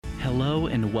Hello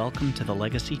and welcome to the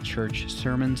Legacy Church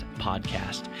Sermons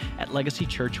podcast. At Legacy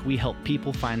Church, we help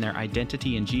people find their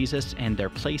identity in Jesus and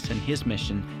their place in His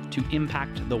mission to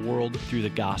impact the world through the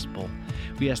gospel.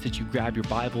 We ask that you grab your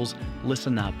Bibles,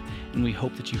 listen up, and we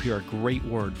hope that you hear a great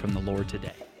word from the Lord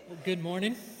today. Well, good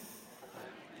morning.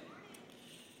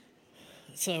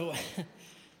 So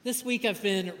this week I've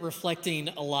been reflecting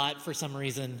a lot for some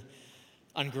reason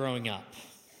on growing up.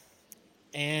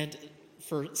 And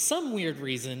for some weird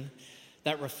reason,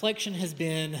 that reflection has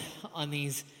been on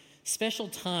these special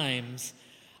times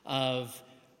of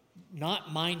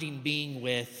not minding being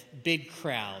with big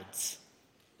crowds.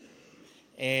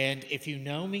 And if you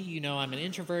know me, you know I'm an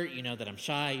introvert, you know that I'm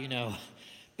shy, you know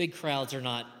big crowds are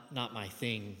not my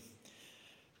thing.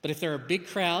 But if there are big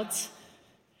crowds,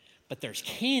 but there's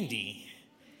candy,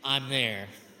 I'm there.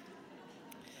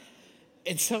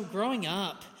 And so growing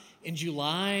up in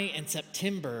July and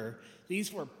September,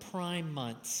 these were prime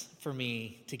months for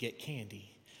me to get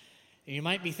candy. And you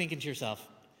might be thinking to yourself,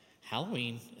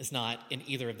 Halloween is not in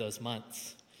either of those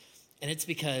months. And it's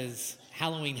because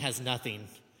Halloween has nothing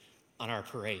on our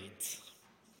parades.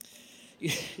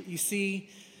 You see,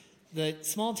 the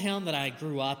small town that I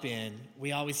grew up in,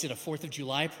 we always did a 4th of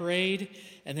July parade,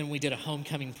 and then we did a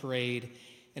homecoming parade,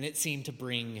 and it seemed to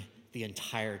bring the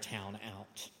entire town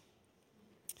out.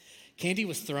 Candy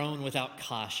was thrown without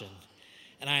caution.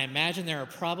 And I imagine there are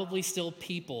probably still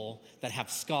people that have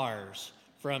scars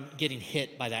from getting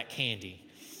hit by that candy.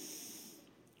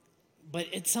 But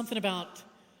it's something about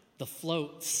the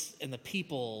floats and the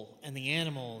people and the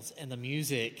animals and the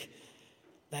music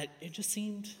that it just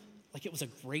seemed like it was a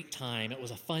great time. It was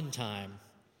a fun time.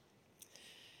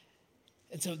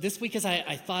 And so this week as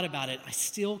I thought about it, I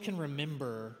still can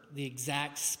remember the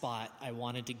exact spot I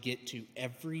wanted to get to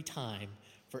every time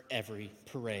for every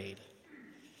parade.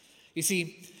 You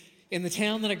see, in the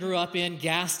town that I grew up in,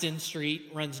 Gaston Street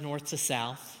runs north to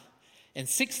south, and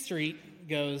 6th Street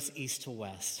goes east to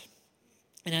west.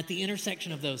 And at the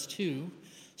intersection of those two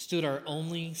stood our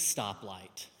only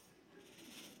stoplight.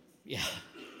 Yeah,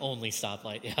 only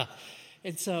stoplight, yeah.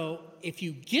 And so if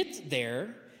you get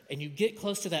there and you get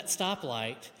close to that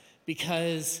stoplight,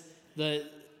 because the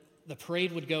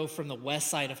parade would go from the west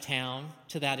side of town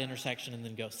to that intersection and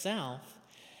then go south,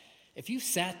 if you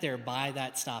sat there by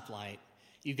that stoplight,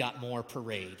 you got more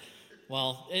parade.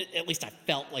 Well, at least I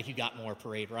felt like you got more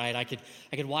parade, right? I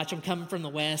could watch them come from the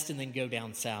west and then go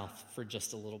down south for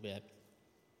just a little bit.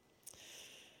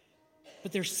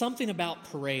 But there's something about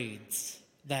parades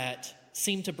that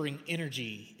seem to bring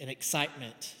energy and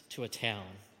excitement to a town.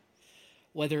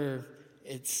 Whether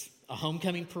it's a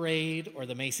homecoming parade or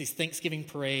the Macy's Thanksgiving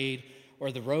parade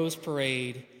or the Rose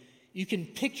Parade, you can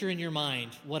picture in your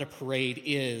mind what a parade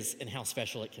is and how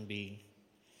special it can be.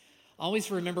 I always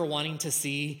remember wanting to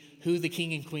see who the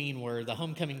king and queen were, the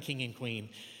homecoming king and queen,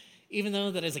 even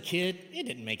though that as a kid, it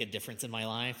didn't make a difference in my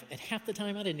life, and half the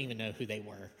time I didn't even know who they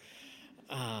were.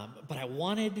 But I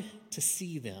wanted to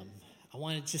see them. I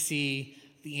wanted to see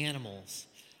the animals.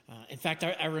 In fact,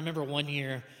 I remember one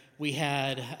year we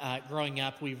had, growing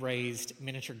up, we raised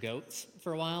miniature goats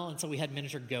for a while, and so we had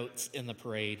miniature goats in the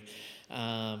parade.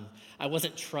 I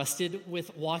wasn't trusted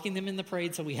with walking them in the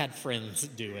parade, so we had friends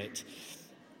do it.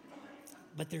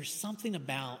 But there's something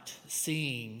about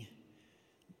seeing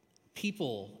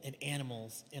people and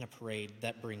animals in a parade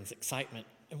that brings excitement,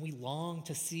 and we long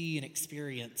to see and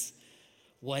experience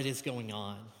what is going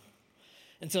on.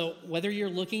 And so whether you're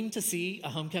looking to see a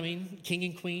homecoming king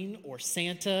and queen or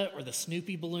Santa or the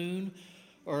Snoopy balloon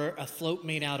or a float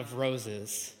made out of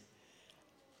roses,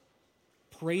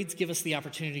 parades give us the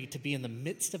opportunity to be in the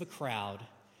midst of a crowd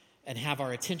and have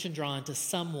our attention drawn to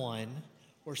someone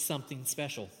or something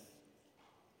special.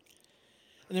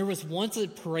 And there was once a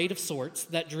parade of sorts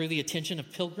that drew the attention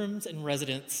of pilgrims and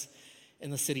residents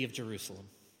in the city of Jerusalem.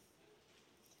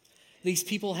 These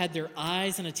people had their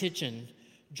eyes and attention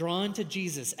drawn to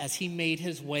Jesus as he made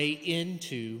his way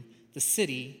into the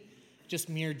city just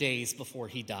mere days before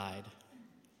he died.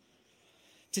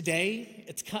 Today,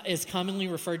 it's commonly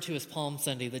referred to as Palm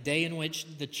Sunday, the day in which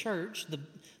the church,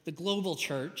 the global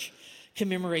church,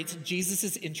 commemorates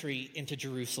Jesus' entry into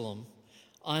Jerusalem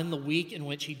on the week in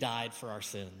which he died for our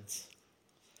sins.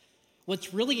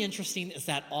 What's really interesting is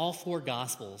that all 4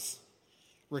 Gospels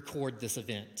record this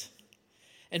event.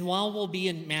 And while we'll be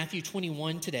in Matthew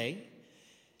 21 today,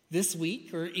 this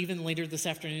week, or even later this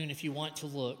afternoon, if you want to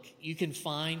look, you can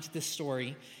find this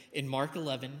story in Mark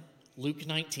 11, Luke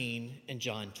 19, and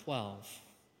John 12.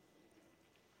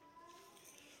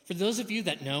 For those of you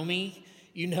that know me,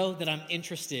 you know that I'm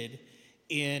interested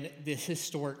in this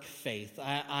historic faith.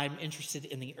 I'm interested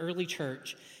in the early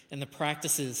church and the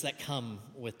practices that come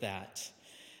with that.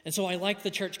 And so I like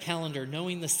the church calendar,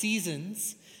 knowing the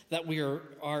seasons that we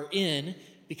are in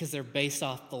because they're based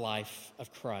off the life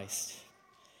of Christ.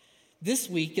 This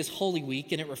week is Holy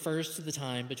Week, and it refers to the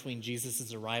time between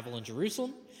Jesus' arrival in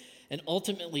Jerusalem and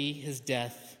ultimately his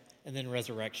death and then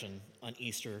resurrection on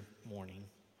Easter morning.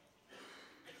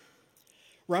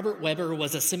 Robert Weber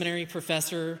was a seminary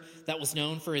professor that was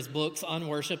known for his books on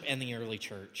worship and the early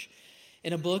church.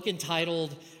 In a book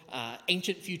entitled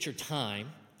Ancient Future Time,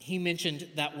 he mentioned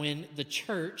that when the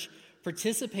church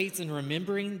participates in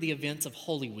remembering the events of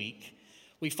Holy Week,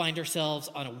 we find ourselves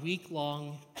on a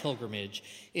week-long pilgrimage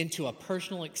into a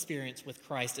personal experience with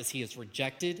Christ as he is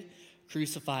rejected,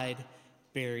 crucified,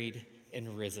 buried,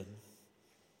 and risen.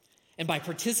 And by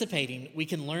participating, we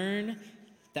can learn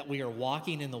that we are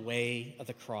walking in the way of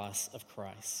the cross of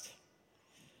Christ.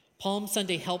 Palm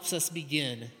Sunday helps us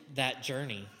begin that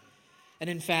journey. And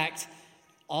in fact,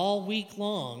 all week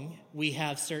long, we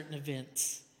have certain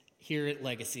events here at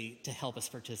Legacy to help us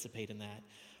participate in that.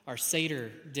 Our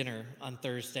Seder dinner on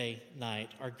Thursday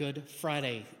night, our Good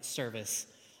Friday service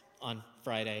on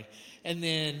Friday, and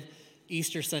then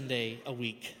Easter Sunday a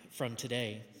week from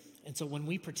today. And so when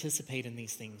we participate in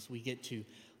these things, we get to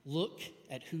look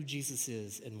at who Jesus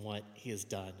is and what he has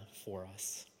done for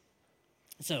us.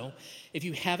 So if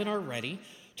you haven't already,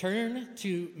 turn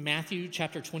to Matthew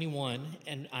chapter 21,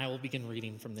 and I will begin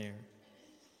reading from there.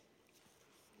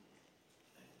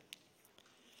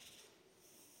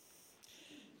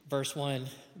 Verse 1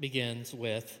 begins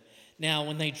with, "Now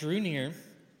when they drew near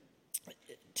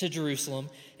to Jerusalem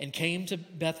and came to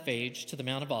Bethphage, to the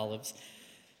Mount of Olives,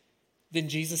 then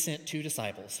Jesus sent 2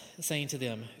 disciples, saying to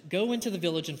them, 'Go into the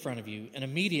village in front of you, and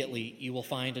immediately you will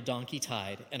find a donkey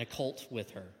tied and a colt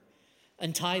with her.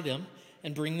 Untie them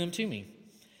and bring them to me.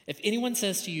 If anyone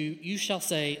says to you, you shall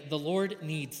say, the Lord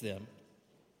needs them.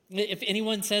 If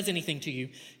anyone says anything to you,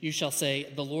 you shall say,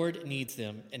 the Lord needs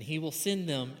them, and he will send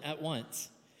them at once.'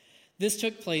 This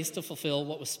took place to fulfill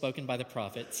what was spoken by the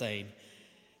prophet, saying,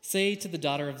 'Say to the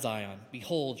daughter of Zion,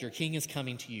 behold, your king is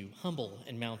coming to you, humble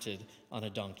and mounted on a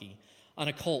donkey, on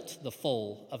a colt, the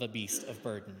foal of a beast of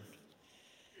burden.'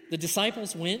 The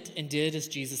disciples went and did as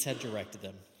Jesus had directed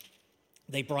them.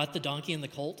 They brought the donkey and the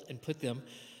colt and put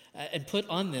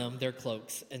on them their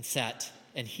cloaks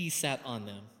and he sat on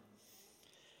them.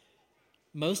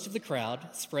 Most of the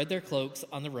crowd spread their cloaks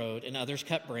on the road, and others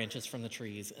cut branches from the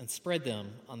trees and spread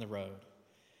them on the road.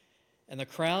 And the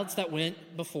crowds that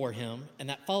went before him and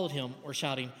that followed him were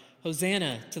shouting,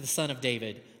 'Hosanna to the Son of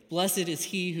David. Blessed is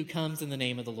he who comes in the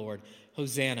name of the Lord.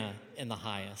 Hosanna in the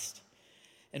highest.'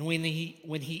 And when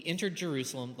he entered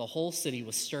Jerusalem, the whole city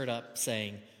was stirred up,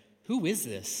 saying, 'Who is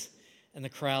this?' And the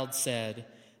crowd said,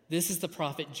 'This is the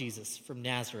prophet Jesus from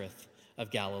Nazareth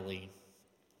of Galilee.'"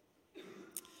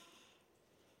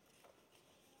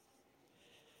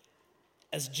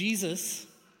 As Jesus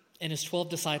and his 12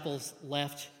 disciples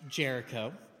left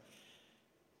Jericho,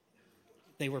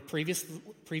 they were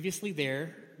previously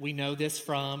there. We know this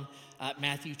from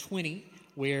Matthew 20,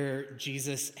 where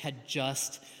Jesus had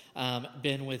just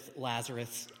been with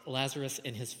Lazarus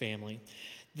and his family.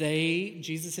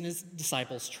 Jesus and his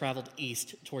disciples traveled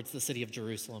east towards the city of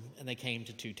Jerusalem, and they came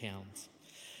to 2 towns.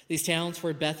 These towns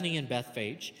were Bethany and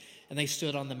Bethphage, and they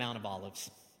stood on the Mount of Olives.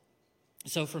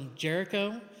 So from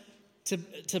Jericho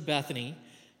to Bethany,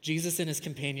 Jesus and his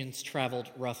companions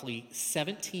traveled roughly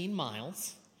 17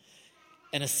 miles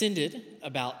and ascended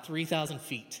about 3,000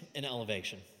 feet in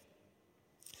elevation.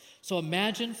 So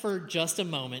imagine for just a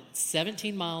moment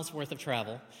 17 miles worth of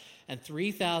travel and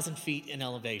 3,000 feet in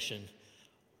elevation.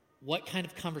 What kind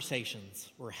of conversations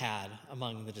were had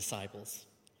among the disciples?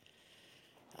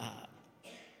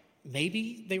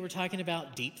 Maybe they were talking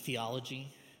about deep theology.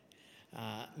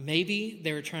 Maybe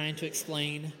they were trying to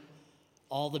explain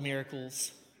all the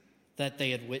miracles that they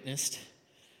had witnessed.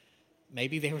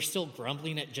 Maybe they were still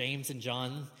grumbling at James and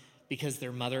John because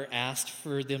their mother asked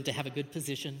for them to have a good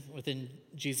position within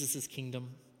Jesus'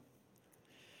 kingdom.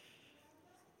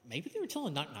 Maybe they were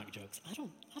telling knock-knock jokes. I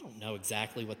don't know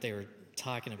exactly what they were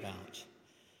talking about.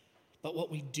 But what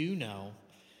we do know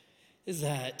is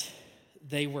that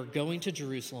they were going to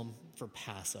Jerusalem for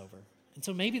Passover. And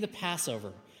so maybe the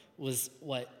Passover was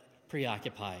what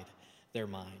preoccupied their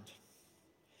mind.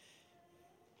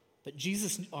 But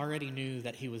Jesus already knew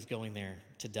that he was going there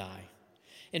to die.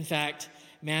 In fact,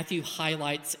 Matthew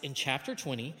highlights in chapter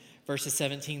 20, verses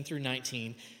 17 through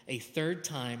 19, a third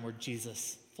time where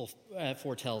Jesus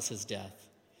foretells his death.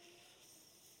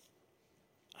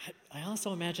 I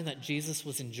also imagine that Jesus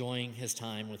was enjoying his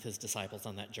time with his disciples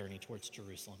on that journey towards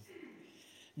Jerusalem.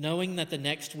 knowing that the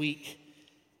next week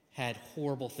had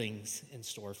horrible things in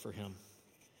store for him,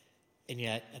 and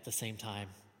yet at the same time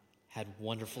had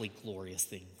wonderfully glorious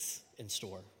things in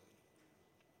store.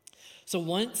 So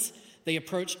once they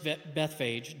approached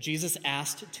Bethphage, Jesus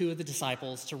asked two of the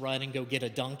disciples to run and go get a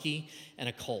donkey and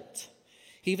a colt.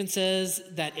 He even says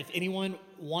that if anyone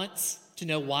wants to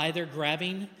know why they're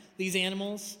grabbing these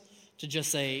animals, to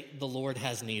just say, the Lord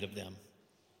has need of them.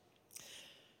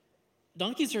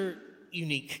 Donkeys are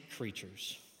unique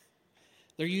creatures.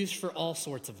 They're used for all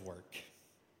sorts of work,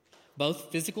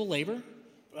 both physical labor,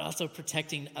 but also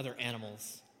protecting other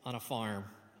animals on a farm.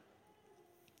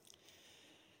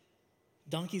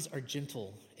 Donkeys are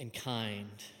gentle and kind,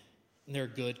 and they're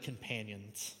good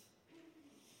companions.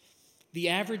 The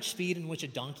average speed in which a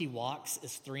donkey walks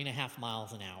is 3.5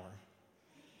 miles an hour.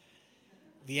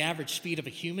 The average speed of a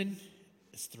human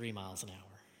is 3 miles an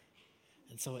hour.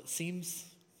 And so it seems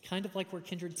kind of like we're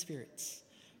kindred spirits.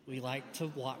 We like to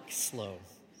walk slow.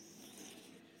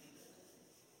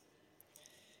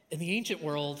 In the ancient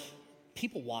world,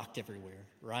 people walked everywhere,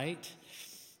 right?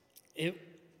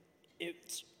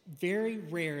 It's very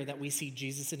rare that we see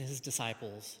Jesus and his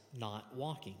disciples not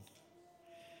walking.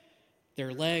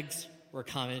 Their legs were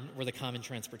the common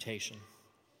transportation.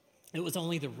 It was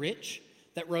only the rich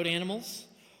that rode animals,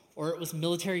 or it was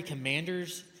military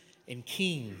commanders and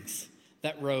kings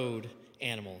that rode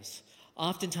animals.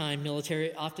 Oftentimes,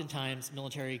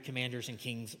 military commanders and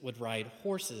kings would ride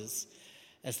horses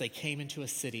as they came into a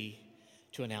city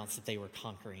to announce that they were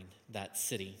conquering that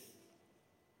city.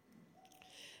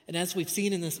 And as we've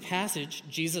seen in this passage,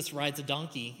 Jesus rides a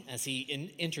donkey as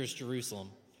he enters Jerusalem.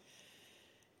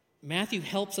 Matthew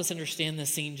helps us understand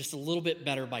this scene just a little bit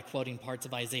better by quoting parts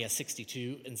of Isaiah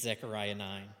 62 and Zechariah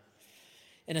 9.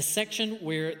 In a section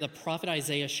where the prophet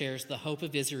Isaiah shares the hope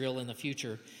of Israel in the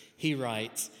future, he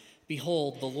writes,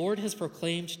 "Behold, the Lord has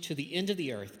proclaimed to the end of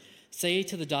the earth, say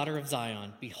to the daughter of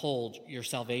Zion, behold, your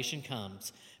salvation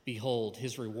comes. Behold,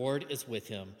 his reward is with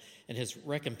him, and his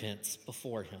recompense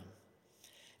before him."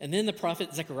 And then the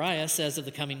prophet Zechariah says of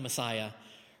the coming Messiah,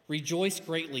 "Rejoice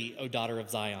greatly, O daughter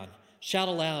of Zion. Shout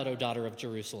aloud, O daughter of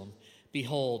Jerusalem.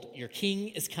 Behold, your king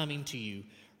is coming to you.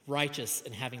 Righteous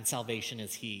and having salvation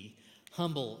is he,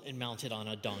 humble and mounted on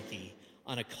a donkey,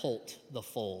 on a colt, the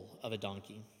foal of a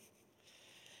donkey."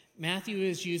 Matthew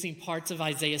is using parts of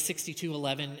Isaiah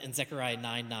 62:11 and Zechariah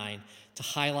 9:9 to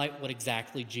highlight what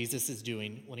exactly Jesus is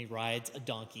doing when he rides a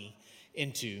donkey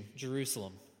into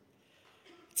Jerusalem.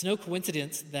 It's no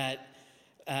coincidence that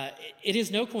it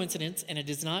is no coincidence, and it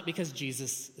is not because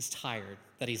Jesus is tired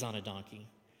that he's on a donkey.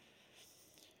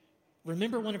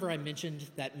 Remember whenever I mentioned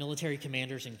that military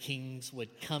commanders and kings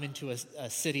would come into a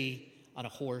city on a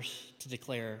horse to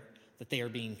declare that they are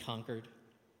being conquered?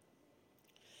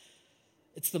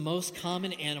 It's the most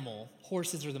common animal.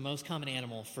 Horses are the most common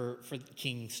animal for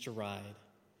kings to ride.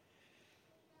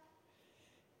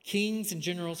 Kings and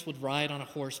generals would ride on a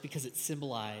horse because it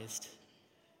symbolized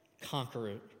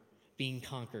being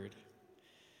conquered.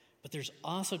 But there's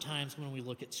also times when we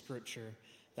look at Scripture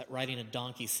that riding a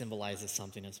donkey symbolizes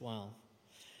something as well.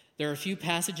 There are a few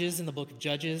passages in the book of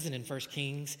Judges and in 1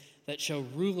 Kings that show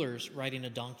rulers riding a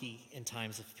donkey in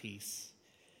times of peace.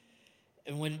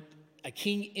 And when a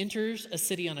king enters a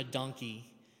city on a donkey,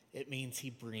 it means he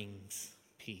brings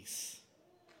peace.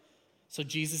 So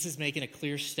Jesus is making a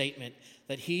clear statement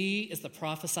that he is the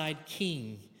prophesied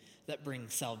king that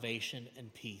brings salvation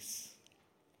and peace.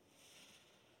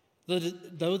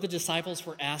 Though the disciples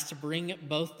were asked to bring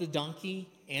both the donkey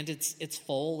and its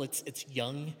foal, its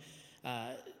young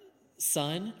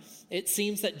son, it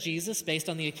seems that Jesus, based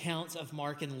on the accounts of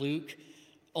Mark and Luke,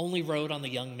 only rode on the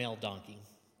young male donkey.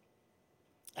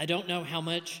 I don't know how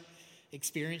much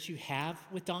experience you have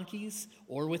with donkeys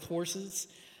or with horses,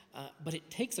 but it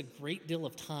takes a great deal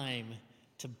of time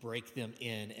to break them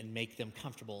in and make them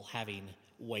comfortable having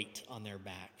weight on their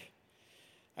back.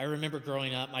 I remember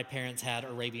growing up, my parents had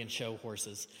Arabian show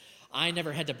horses. I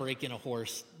never had to break in a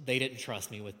horse. They didn't trust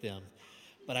me with them.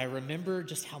 But I remember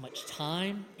just how much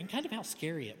time and kind of how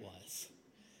scary it was.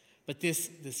 But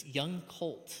this young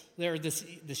colt,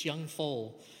 this young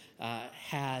foal,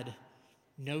 had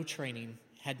no training,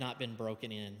 had not been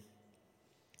broken in.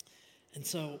 And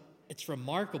so it's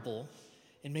remarkable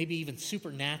and maybe even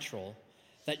supernatural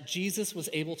that Jesus was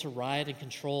able to ride and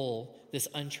control this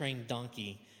untrained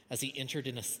donkey as he entered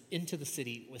into the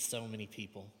city with so many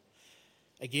people.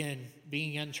 Again,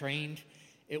 being untrained,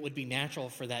 it would be natural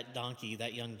for that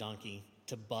young donkey,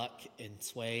 to buck and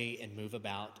sway and move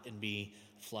about and be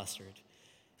flustered.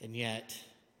 And yet,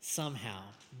 somehow,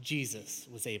 Jesus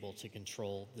was able to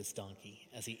control this donkey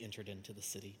as he entered into the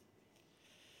city.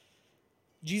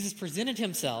 Jesus presented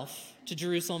himself to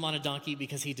Jerusalem on a donkey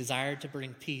because he desired to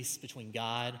bring peace between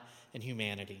God and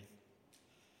humanity.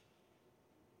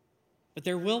 But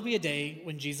there will be a day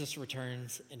when Jesus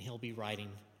returns and he'll be riding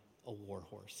a war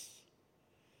horse.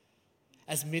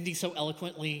 As Mindy so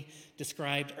eloquently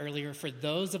described earlier, for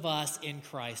those of us in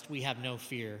Christ, we have no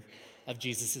fear of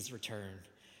Jesus' return.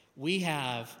 We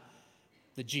have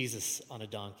the Jesus on a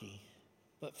donkey.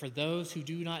 But for those who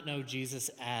do not know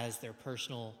Jesus as their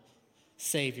personal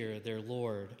Savior, their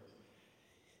Lord,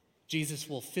 Jesus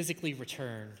will physically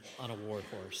return on a war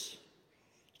horse.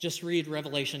 Just read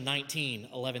Revelation 19,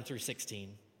 11 through 16.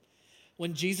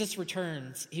 When Jesus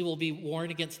returns, he will be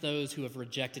warned against those who have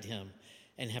rejected him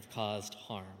and have caused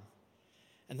harm.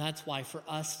 And that's why for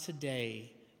us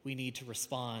today, we need to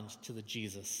respond to the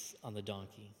Jesus on the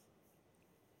donkey.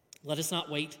 Let us not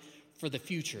wait for the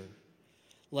future.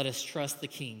 Let us trust the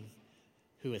King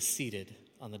who is seated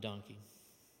on the donkey.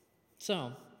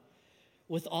 So,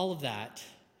 with all of that,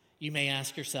 you may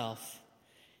ask yourself,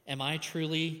 am I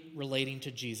truly relating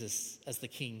to Jesus as the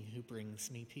King who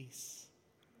brings me peace?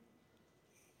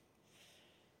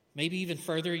 Maybe even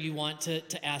further, you want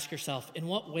to ask yourself, in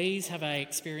what ways have I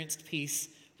experienced peace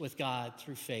with God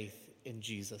through faith in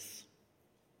Jesus?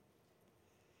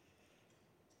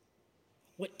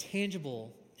 What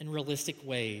tangible and realistic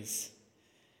ways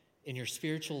in your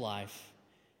spiritual life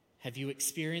have you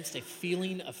experienced a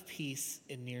feeling of peace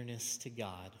and nearness to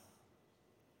God?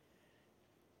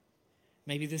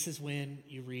 Maybe this is when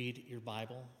you read your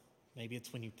Bible. Maybe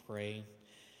it's when you pray.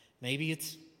 Maybe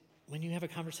it's when you have a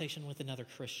conversation with another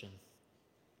Christian.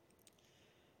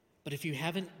 But if you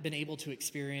haven't been able to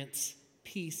experience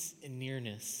peace and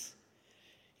nearness,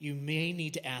 you may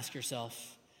need to ask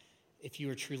yourself if you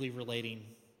are truly relating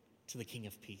to the King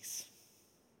of Peace.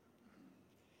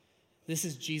 This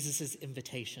is Jesus'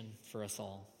 invitation for us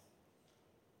all.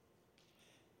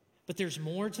 But there's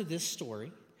more to this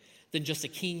story than just a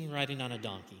king riding on a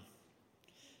donkey.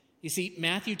 You see,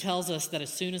 Matthew tells us that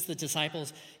as soon as the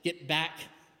disciples get back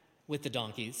with the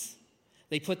donkeys,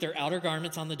 they put their outer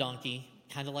garments on the donkey,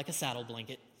 kind of like a saddle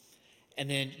blanket, and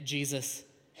then Jesus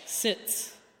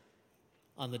sits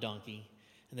on the donkey,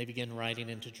 and they begin riding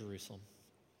into Jerusalem.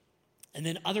 And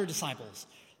then other disciples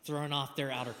throwing off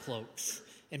their outer cloaks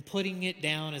and putting it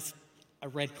down as a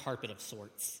red carpet of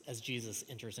sorts as Jesus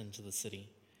enters into the city.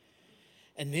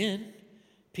 And then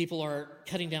people are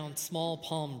cutting down small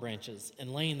palm branches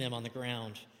and laying them on the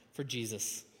ground for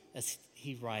Jesus as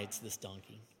he rides this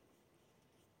donkey.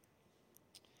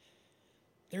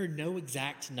 There are no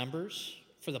exact numbers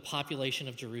for the population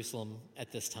of Jerusalem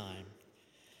at this time.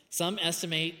 Some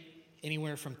estimate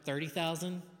anywhere from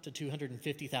 30,000 to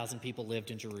 250,000 people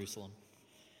lived in Jerusalem.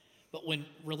 But when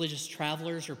religious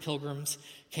travelers or pilgrims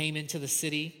came into the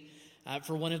city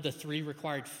for one of the 3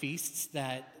 required feasts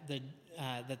that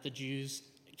the Jews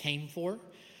came for,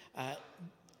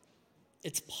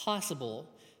 it's possible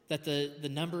that the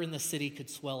number in the city could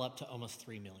swell up to almost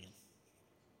 3 million.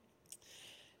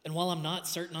 And while I'm not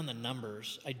certain on the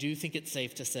numbers, I do think it's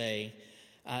safe to say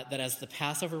that as the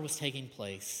Passover was taking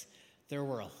place, there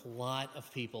were a lot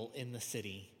of people in the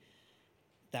city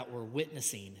that were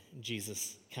witnessing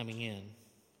Jesus coming in.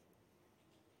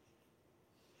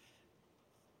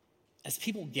 As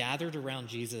people gathered around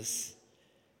Jesus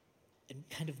and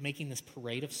kind of making this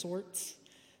parade of sorts,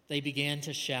 they began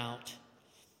to shout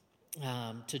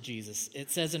to Jesus. It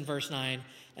says in verse 9,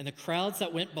 and the crowds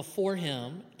that went before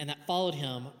him and that followed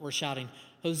him were shouting,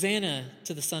 Hosanna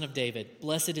to the Son of David.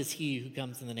 Blessed is he who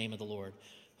comes in the name of the Lord.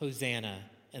 Hosanna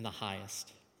in the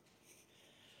highest.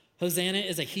 Hosanna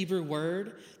is a Hebrew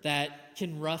word that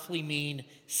can roughly mean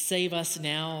save us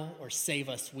now or save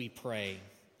us, we pray.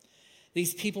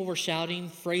 These people were shouting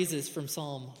phrases from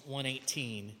Psalm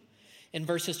 118. In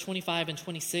verses 25 and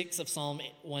 26 of Psalm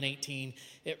 118,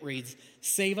 it reads,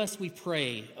 save us, we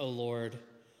pray, O Lord.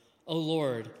 O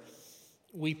Lord,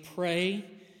 we pray,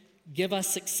 give us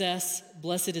success.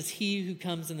 Blessed is he who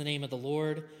comes in the name of the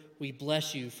Lord. We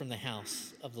bless you from the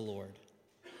house of the Lord.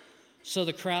 So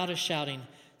the crowd is shouting,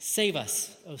 save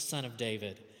us, O Son of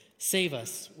David. Save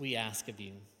us, we ask of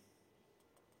you.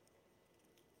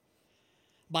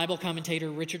 Bible commentator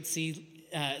Richard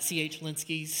C.H.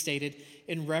 Linsky stated,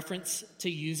 in reference to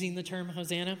using the term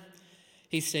Hosanna,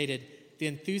 he stated, the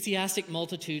enthusiastic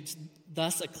multitudes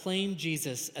thus acclaimed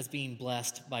Jesus as being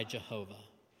blessed by Jehovah,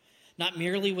 not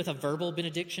merely with a verbal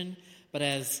benediction, but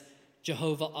as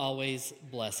Jehovah always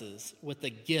blesses, with the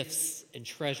gifts and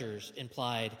treasures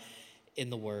implied in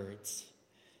the words.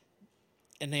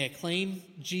 And they acclaim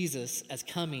Jesus as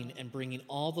coming and bringing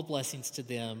all the blessings to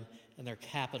them and their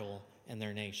capital and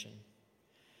their nation.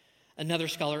 Another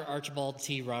scholar, Archibald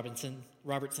T.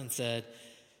 Robertson said,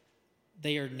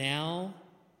 "They are now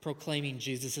proclaiming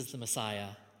Jesus is the Messiah,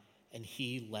 and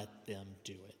he let them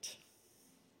do it."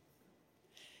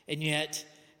 And yet,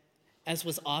 as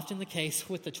was often the case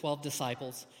with the 12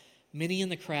 disciples, many in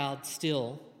the crowd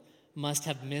still must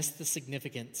have missed the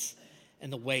significance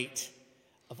and the weight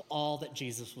of all that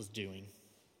Jesus was doing.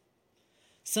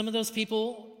 Some of those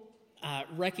people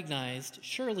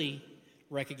surely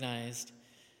recognized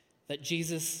that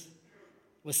Jesus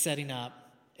was setting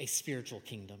up a spiritual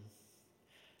kingdom.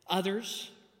 Others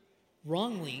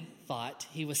wrongly thought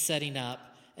he was setting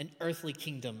up an earthly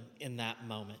kingdom in that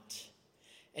moment.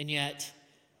 And yet,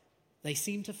 they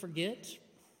seemed to forget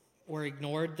or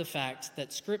ignored the fact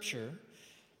that Scripture,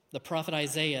 the prophet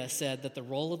Isaiah, said that the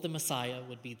role of the Messiah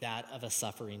would be that of a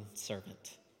suffering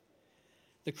servant.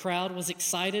 The crowd was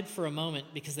excited for a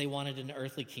moment because they wanted an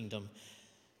earthly kingdom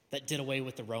that did away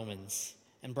with the Romans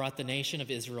and brought the nation of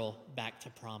Israel back to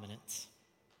prominence.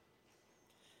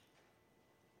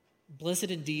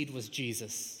 Blessed indeed was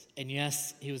Jesus, and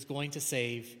yes, he was going to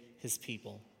save his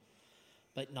people,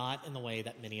 but not in the way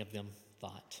that many of them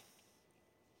thought.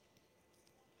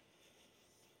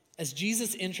 As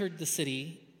Jesus entered the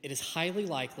city, it is highly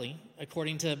likely,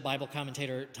 according to Bible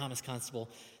commentator Thomas Constable,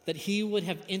 that he would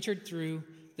have entered through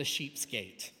the Sheep's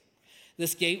Gate.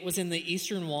 This gate was in the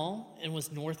eastern wall and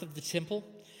was north of the temple.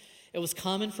 It was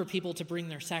common for people to bring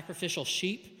their sacrificial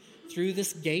sheep through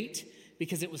this gate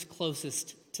because it was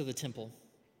closest to the temple.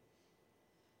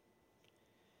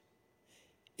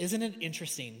 Isn't it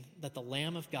interesting that the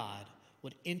Lamb of God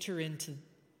would enter into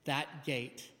that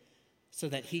gate so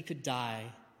that he could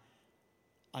die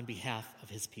on behalf of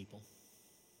his people?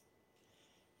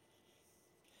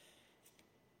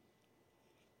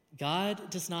 God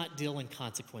does not deal in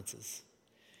consequences.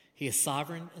 He is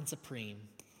sovereign and supreme,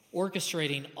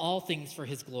 orchestrating all things for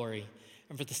his glory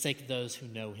and for the sake of those who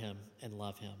know him and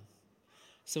love him.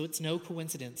 So it's no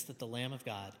coincidence that the Lamb of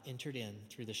God entered in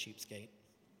through the Sheep's Gate.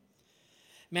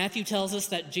 Matthew tells us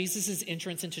that Jesus'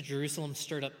 entrance into Jerusalem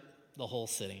stirred up the whole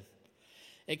city.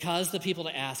 It caused the people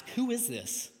to ask, "Who is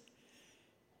this?"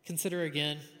 Consider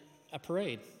again a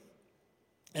parade.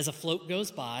 As a float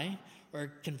goes by or a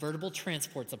convertible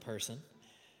transports a person,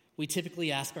 we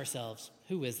typically ask ourselves,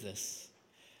 who is this?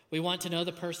 We want to know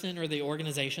the person or the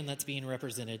organization that's being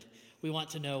represented. We want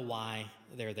to know why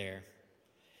they're there.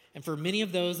 And for many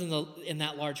of those in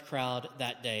that large crowd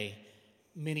that day,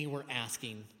 many were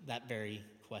asking that very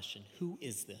question, who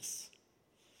is this?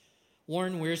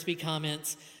 Warren Wiersbe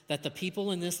comments that the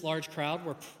people in this large crowd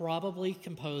were probably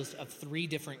composed of 3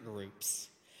 different groups.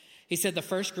 He said the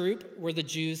first group were the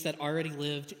Jews that already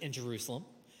lived in Jerusalem.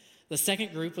 The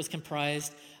second group was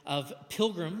comprised of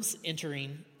pilgrims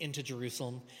entering into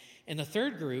Jerusalem. And the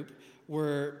third group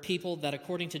were people that,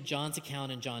 according to John's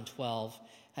account in John 12,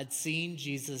 had seen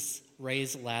Jesus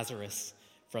raise Lazarus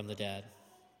from the dead.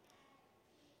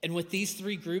 And with these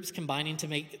 3 groups combining to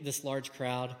make this large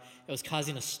crowd, it was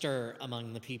causing a stir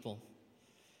among the people.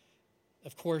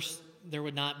 Of course, there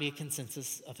would not be a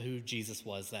consensus of who Jesus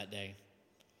was that day.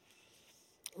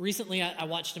 Recently, I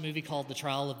watched a movie called The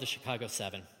Trial of the Chicago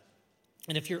 7.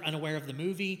 And if you're unaware of the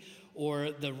movie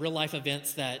or the real-life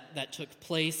events that took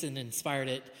place and inspired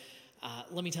it,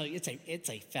 let me tell you, it's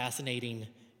a fascinating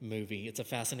movie. It's a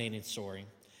fascinating story.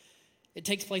 It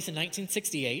takes place in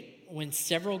 1968 when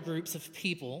several groups of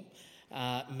people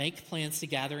make plans to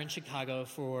gather in Chicago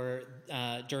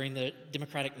during the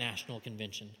Democratic National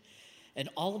Convention. And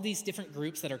all of these different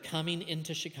groups that are coming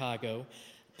into Chicago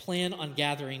plan on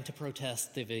gathering to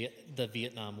protest the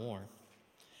Vietnam War.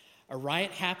 A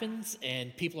riot happens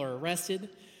and people are arrested.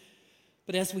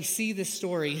 But as we see this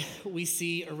story, we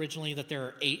see originally that there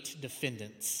are 8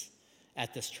 defendants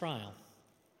at this trial.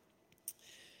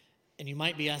 And you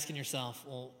might be asking yourself,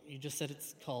 well, you just said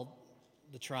it's called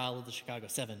the Trial of the Chicago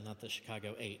 7, not the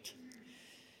Chicago 8.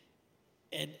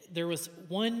 And there was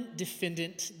one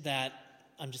defendant that,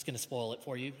 I'm just going to spoil it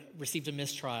for you, received a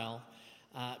mistrial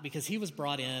because he was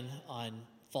brought in on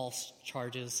false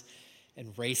charges,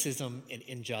 and racism and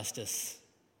injustice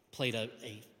played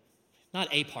not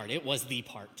a part, it was the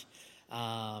part.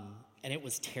 And it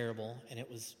was terrible, and it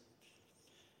was,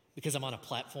 because I'm on a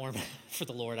platform for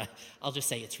the Lord, I'll just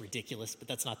say it's ridiculous, but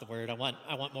that's not the word. I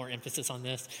want more emphasis on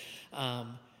this.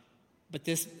 But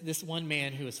this one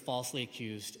man who is falsely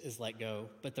accused is let go,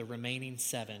 but the remaining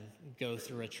 7 go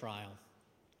through a trial.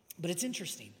 But it's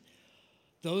interesting.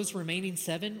 Those remaining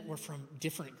 7 were from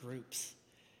different groups.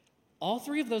 All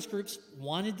 3 of those groups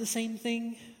wanted the same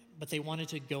thing, but they wanted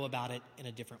to go about it in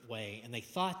a different way, and they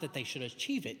thought that they should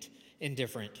achieve it in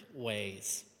different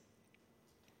ways.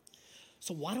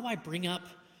 So why do I bring up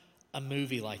a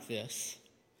movie like this?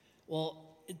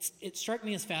 Well, it struck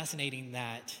me as fascinating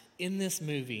that in this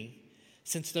movie,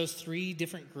 since those three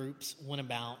different groups went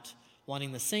about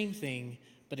wanting the same thing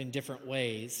but in different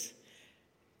ways,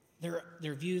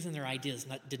 their views and their ideas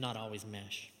did not always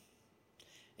mesh.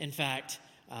 In fact,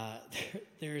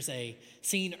 there's a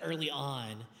scene early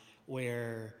on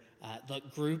where the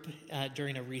group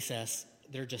during a recess,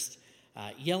 they're just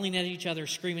yelling at each other,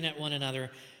 screaming at one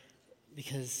another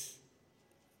because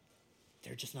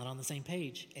they're just not on the same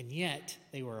page, and yet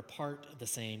they were a part of the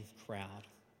same crowd.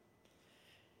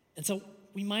 And so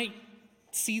we might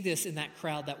see this in that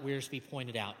crowd that Wiersbe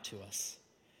pointed out to us.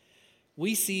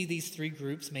 We see these three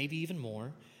groups, maybe even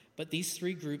more, but these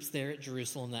three groups there at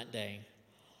Jerusalem that day.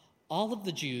 All of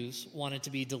the Jews wanted to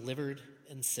be delivered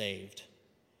and saved,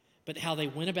 but how they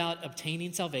went about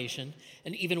obtaining salvation,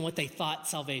 and even what they thought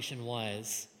salvation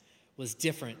was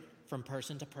different from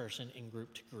person to person and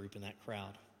group to group in that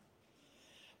crowd.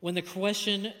 When the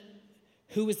question,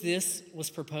 who is this,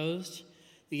 was proposed,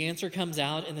 the answer comes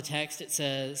out in the text. It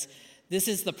says, "This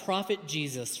is the prophet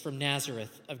Jesus from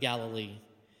Nazareth of Galilee."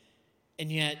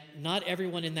 And yet, not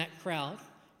everyone in that crowd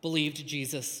believed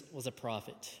Jesus was a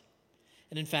prophet.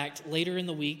 And in fact, later in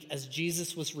the week, as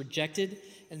Jesus was rejected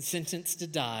and sentenced to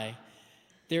die,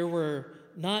 there were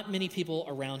not many people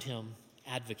around him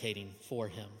advocating for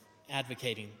him,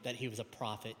 advocating that he was a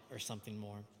prophet or something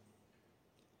more.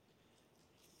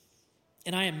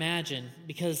 And I imagine,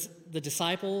 because the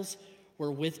disciples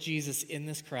were with Jesus in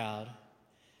this crowd,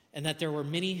 and that there were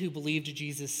many who believed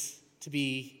Jesus to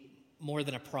be more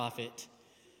than a prophet,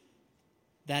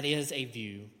 that is a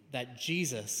view that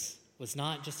Jesus was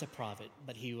not just a prophet,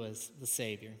 but he was the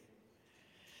Savior.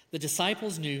 The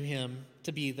disciples knew him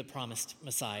to be the promised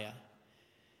Messiah.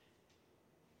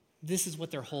 This is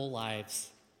what their whole lives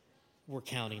were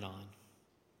counting on.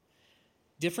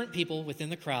 Different people within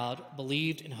the crowd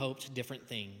believed and hoped different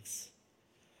things.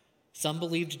 Some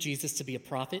believed Jesus to be a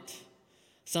prophet.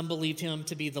 Some believed him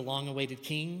to be the long-awaited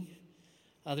king.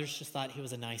 Others just thought he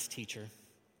was a nice teacher,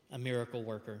 a miracle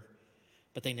worker,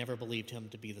 but they never believed him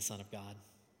to be the Son of God.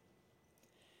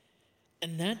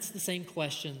 And that's the same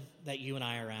question that you and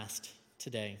I are asked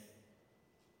today.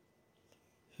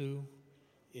 Who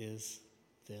is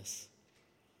this?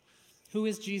 Who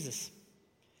is Jesus?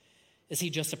 Is he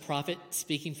just a prophet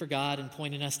speaking for God and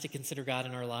pointing us to consider God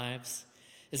in our lives?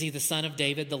 Is he the son of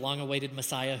David, the long-awaited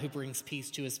Messiah who brings peace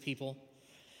to his people?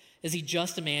 Is he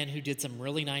just a man who did some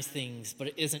really nice things,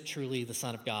 but isn't truly the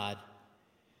Son of God?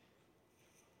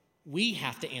 We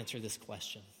have to answer this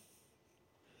question.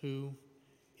 Who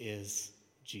is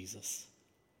Jesus?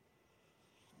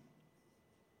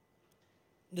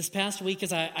 This past week,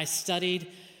 as I studied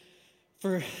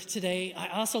for today, I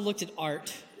also looked at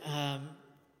art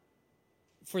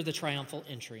for the triumphal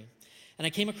entry. And I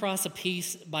came across a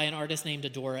piece by an artist named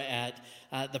Adora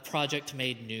at the Project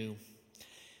Made New.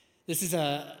 This is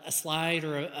a slide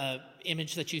or a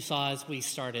image that you saw as we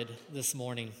started this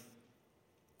morning.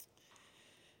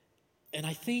 And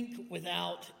I think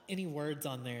without any words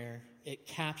on there, it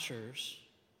captures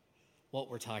what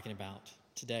we're talking about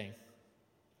today.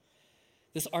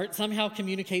 This art somehow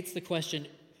communicates the question,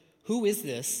 who is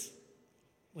this,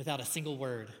 without a single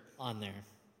word on there.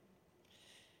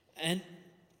 And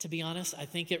to be honest, I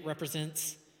think it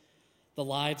represents the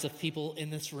lives of people in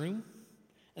this room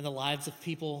and the lives of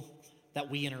people that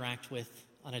we interact with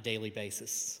on a daily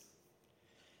basis.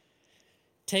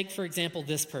 Take, for example,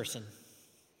 this person.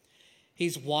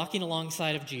 He's walking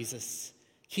alongside of Jesus,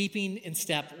 keeping in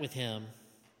step with him.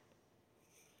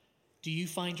 Do you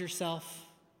find yourself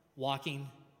walking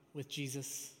with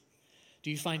Jesus?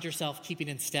 Do you find yourself keeping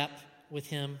in step with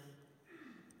him?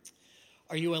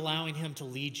 Are you allowing him to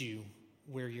lead you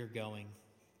where you're going?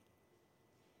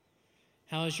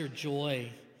 How is your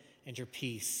joy and your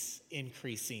peace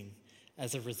increasing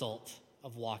as a result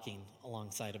of walking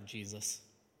alongside of Jesus?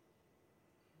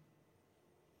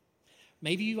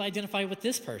 Maybe you identify with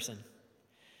this person.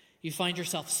 You find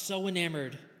yourself so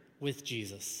enamored with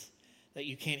Jesus that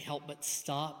you can't help but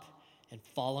stop and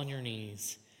fall on your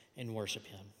knees and worship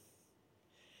him.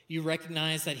 You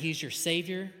recognize that he's your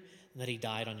Savior and that he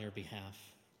died on your behalf.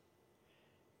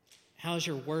 How is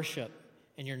your worship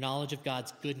and your knowledge of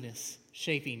God's goodness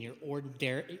shaping your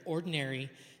ordinary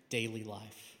daily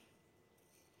life?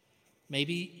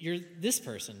 Maybe you're this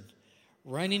person,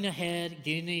 running ahead,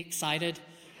 getting excited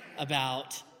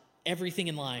about everything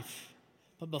in life,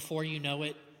 but before you know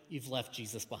it, you've left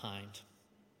Jesus behind.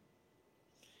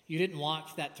 You didn't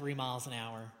walk that 3 miles an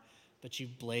hour, but you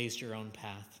blazed your own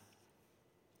path.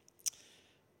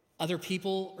 Other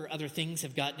people or other things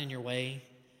have gotten in your way,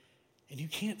 and you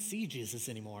can't see Jesus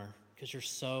anymore because you're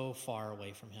so far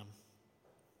away from him?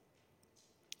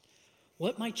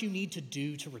 What might you need to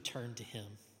do to return to him?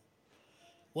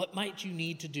 What might you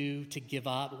need to do to give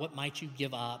up? What might you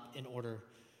give up in order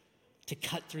to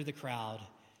cut through the crowd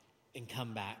and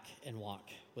come back and walk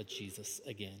with Jesus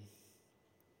again?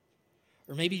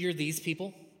 Or maybe you're these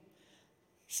people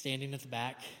standing at the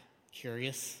back,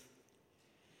 curious.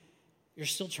 You're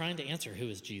still trying to answer who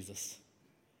is Jesus,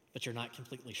 but you're not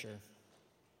completely sure.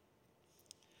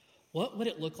 What would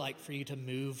it look like for you to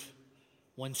move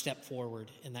one step forward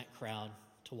in that crowd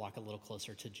to walk a little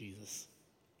closer to Jesus?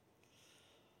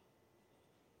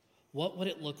 What would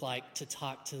it look like to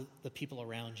talk to the people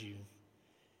around you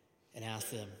and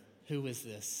ask them, who is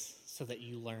this, so that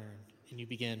you learn and you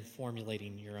begin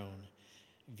formulating your own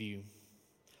view?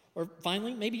 Or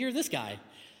finally, maybe you're this guy,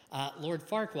 Lord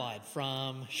Farquaad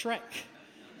from Shrek.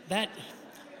 That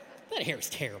hair is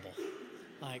terrible.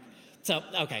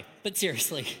 Okay, but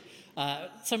seriously,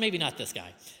 so maybe not this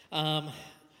guy.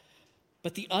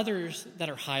 But the others that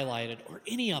are highlighted, or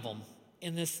any of them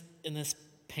in this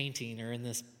painting or in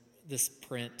this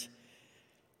print,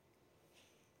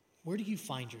 where do you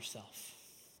find yourself?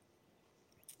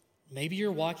 Maybe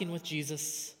you're walking with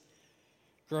Jesus,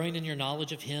 growing in your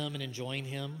knowledge of him and enjoying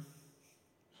him.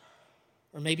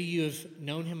 Or maybe you have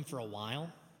known him for a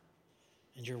while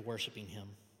and you're worshiping him.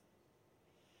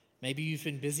 Maybe you've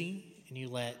been busy and you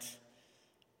let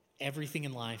everything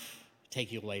in life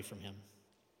take you away from him.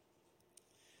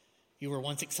 You were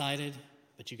once excited,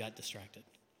 but you got distracted.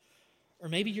 Or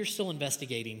maybe you're still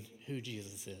investigating who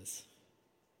Jesus is.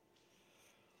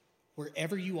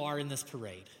 Wherever you are in this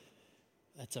parade,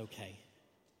 that's okay.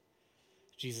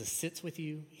 Jesus sits with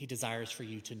you. He desires for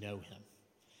you to know him.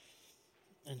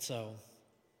 And so,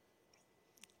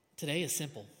 today is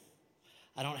simple.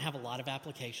 I don't have a lot of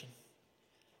application.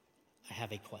 I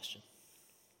have a question.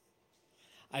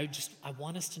 I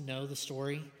want us to know the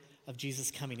story of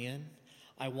Jesus coming in.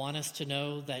 I want us to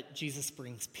know that Jesus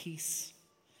brings peace.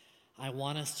 I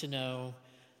want us to know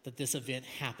that this event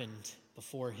happened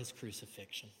before his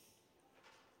crucifixion.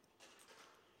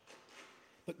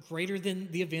 But greater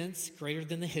than the events, greater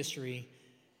than the history,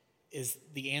 is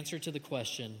the answer to the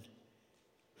question,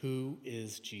 who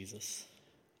is Jesus?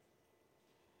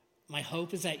 My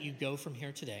hope is that you go from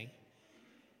here today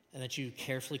and that you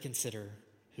carefully consider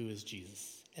who is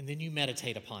Jesus, and then you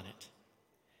meditate upon it.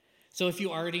 So if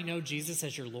you already know Jesus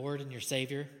as your Lord and your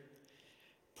Savior,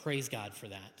 praise God for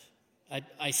that.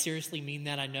 I seriously mean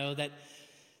that. I know that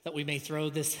we may throw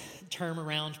this term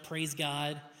around, praise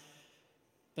God,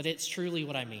 but it's truly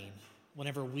what I mean.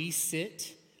 Whenever we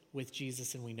sit with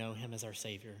Jesus and we know him as our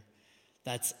Savior,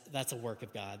 that's a work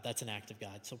of God. That's an act of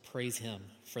God. So praise him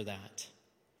for that.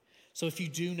 So if you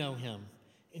do know him,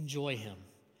 enjoy him.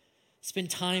 Spend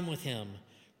time with him.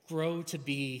 Grow to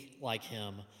be like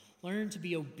him. Learn to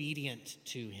be obedient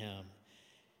to him.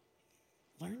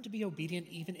 Learn to be obedient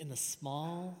even in the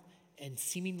small and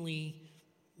seemingly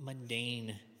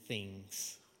mundane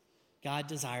things. God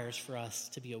desires for us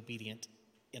to be obedient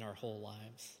in our whole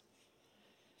lives.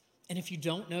 And if you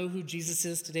don't know who Jesus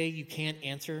is today, you can't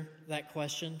answer that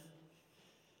question.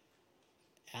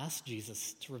 Ask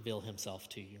Jesus to reveal himself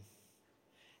to you.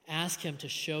 Ask him to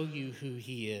show you who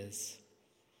he is.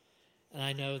 And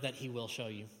I know that he will show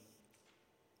you.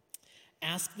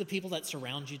 Ask the people that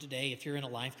surround you today. If you're in a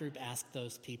life group, ask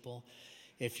those people.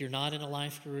 If you're not in a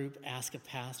life group, ask a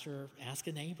pastor, ask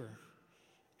a neighbor.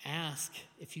 Ask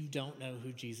if you don't know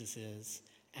who Jesus is.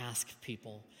 Ask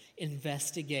people.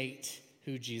 Investigate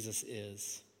who Jesus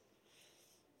is.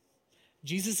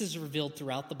 Jesus is revealed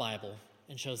throughout the Bible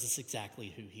and shows us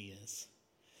exactly who he is.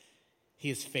 He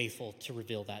is faithful to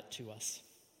reveal that to us.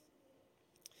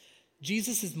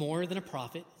 Jesus is more than a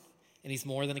prophet, and he's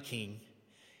more than a king.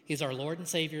 He's our Lord and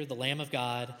Savior, the Lamb of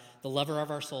God, the lover of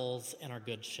our souls, and our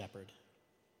good shepherd.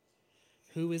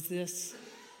 Who is this?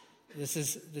 This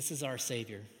is our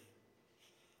Savior.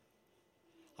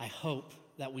 I hope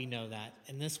that we know that.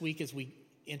 And this week, as we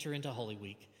enter into Holy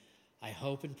Week, I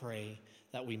hope and pray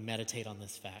that we meditate on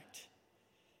this fact,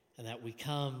 and that we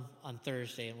come on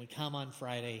Thursday, and we come on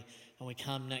Friday, and we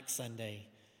come next Sunday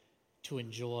to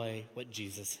enjoy what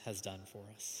Jesus has done for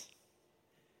us.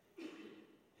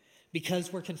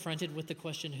 Because we're confronted with the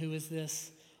question, who is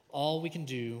this? All we can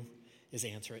do is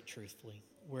answer it truthfully.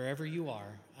 Wherever you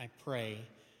are, I pray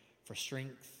for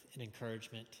strength and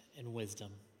encouragement and wisdom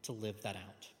to live that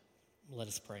out. Let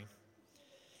us pray.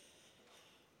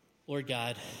 Lord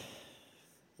God,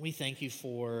 we thank you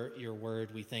for your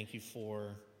word. We thank you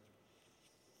for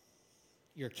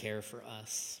your care for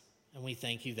us. And we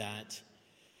thank you that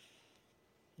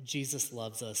Jesus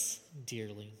loves us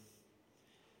dearly.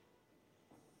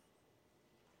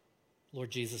 Lord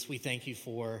Jesus, we thank you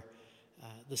for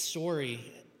the story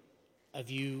of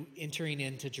you entering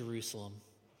into Jerusalem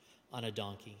on a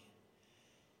donkey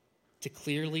to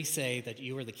clearly say that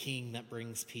you are the king that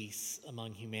brings peace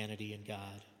among humanity and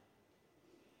God.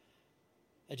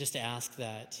 I just ask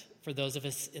that for those of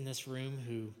us in this room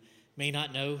who may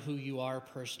not know who you are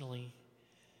personally,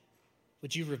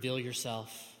 would you reveal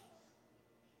yourself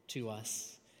to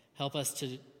us? Help us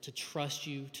to trust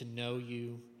you, to know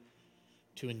you,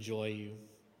 to enjoy you,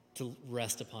 to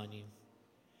rest upon you.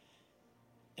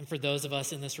 And for those of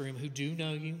us in this room who do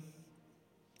know you,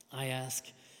 I ask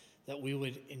that we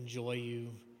would enjoy you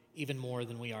even more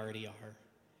than we already are.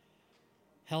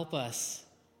 Help us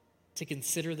to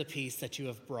consider the peace that you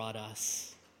have brought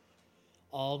us,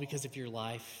 all because of your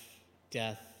life,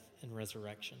 death, and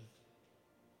resurrection.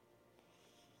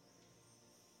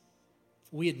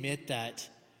 We admit that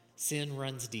sin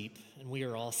runs deep, and we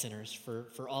are all sinners,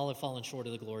 for all have fallen short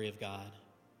of the glory of God.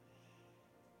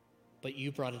 But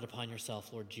you brought it upon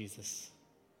yourself, Lord Jesus,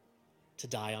 to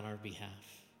die on our behalf,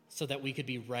 so that we could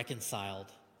be reconciled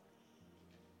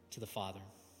to the Father.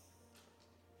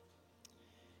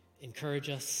 Encourage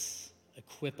us,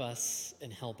 equip us,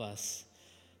 and help us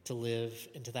to live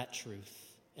into that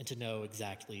truth and to know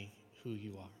exactly who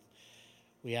you are.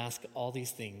 We ask all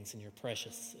these things in your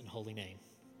precious and holy name.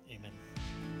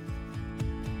 Amen.